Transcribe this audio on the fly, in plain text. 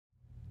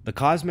The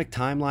cosmic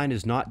timeline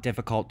is not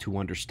difficult to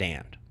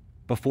understand.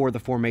 Before the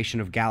formation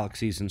of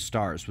galaxies and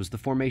stars was the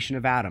formation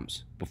of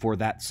atoms, before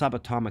that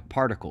subatomic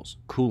particles,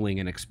 cooling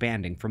and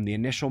expanding from the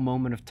initial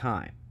moment of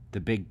time, the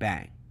Big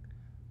Bang.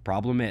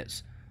 Problem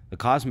is, the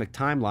cosmic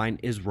timeline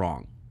is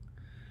wrong.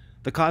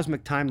 The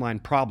cosmic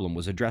timeline problem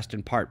was addressed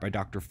in part by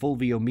Dr.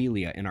 Fulvio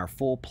Melia in our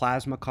full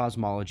plasma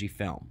cosmology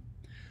film.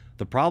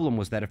 The problem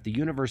was that if the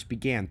universe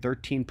began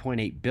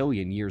 13.8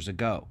 billion years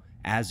ago,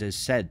 as is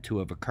said to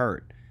have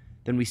occurred,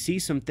 then we see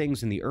some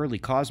things in the early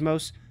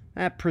cosmos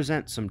that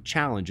present some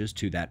challenges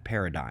to that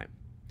paradigm.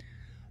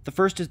 The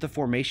first is the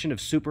formation of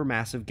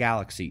supermassive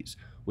galaxies,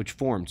 which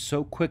formed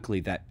so quickly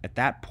that at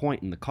that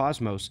point in the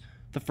cosmos,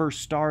 the first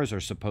stars are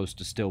supposed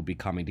to still be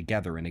coming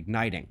together and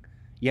igniting,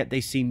 yet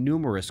they see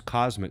numerous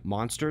cosmic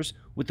monsters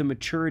with the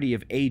maturity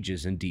of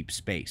ages in deep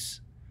space.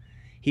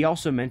 He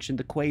also mentioned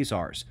the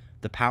quasars,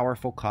 the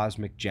powerful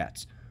cosmic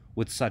jets.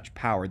 With such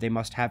power, they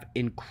must have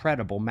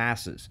incredible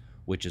masses,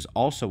 which is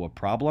also a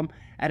problem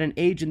at an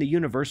age in the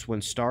universe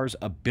when stars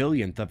a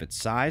billionth of its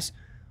size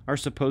are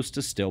supposed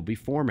to still be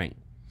forming.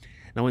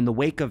 Now, in the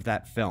wake of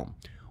that film,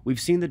 we've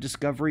seen the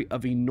discovery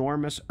of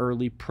enormous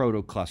early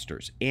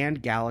protoclusters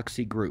and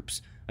galaxy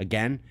groups,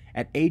 again,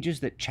 at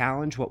ages that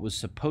challenge what was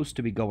supposed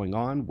to be going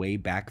on way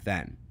back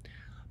then.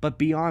 But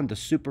beyond the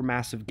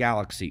supermassive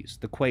galaxies,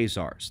 the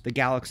quasars, the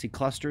galaxy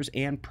clusters,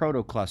 and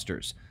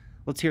protoclusters,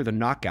 let's hear the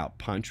knockout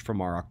punch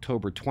from our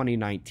October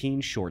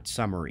 2019 short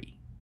summary.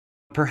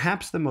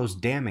 Perhaps the most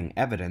damning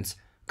evidence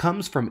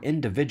comes from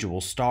individual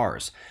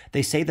stars.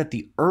 They say that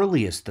the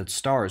earliest that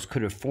stars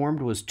could have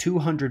formed was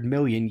 200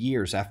 million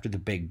years after the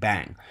Big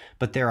Bang,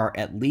 but there are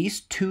at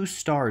least 2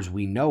 stars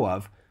we know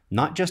of,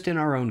 not just in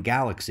our own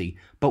galaxy,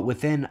 but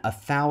within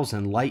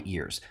 1,000 light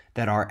years,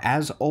 that are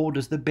as old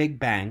as the Big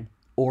Bang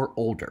or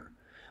older.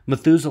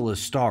 Methuselah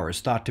Star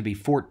is thought to be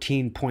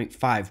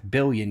 14.5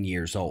 billion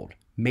years old,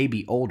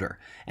 maybe older,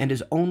 and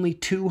is only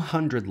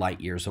 200 light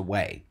years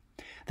away.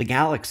 The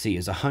galaxy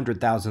is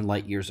 100,000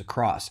 light years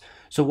across,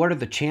 so what are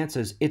the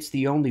chances it's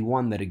the only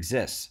one that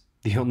exists?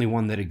 The only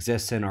one that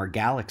exists in our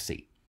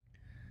galaxy.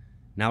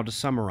 Now to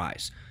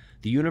summarize,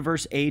 the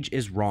universe age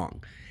is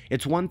wrong.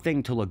 It's one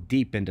thing to look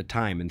deep into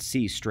time and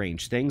see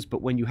strange things,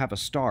 but when you have a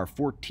star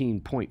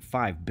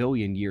 14.5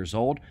 billion years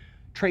old,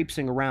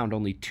 traipsing around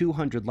only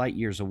 200 light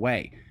years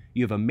away,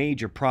 you have a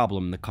major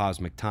problem in the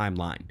cosmic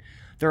timeline.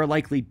 There are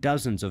likely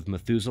dozens of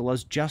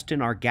Methuselahs just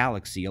in our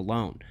galaxy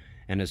alone.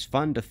 And as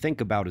fun to think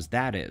about as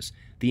that is,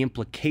 the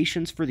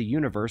implications for the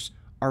universe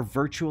are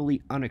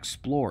virtually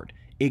unexplored,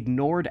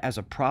 ignored as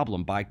a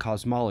problem by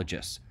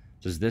cosmologists.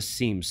 Does this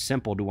seem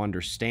simple to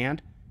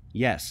understand?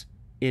 Yes,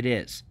 it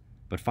is,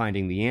 but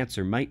finding the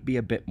answer might be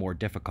a bit more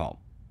difficult.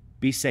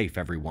 Be safe,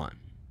 everyone.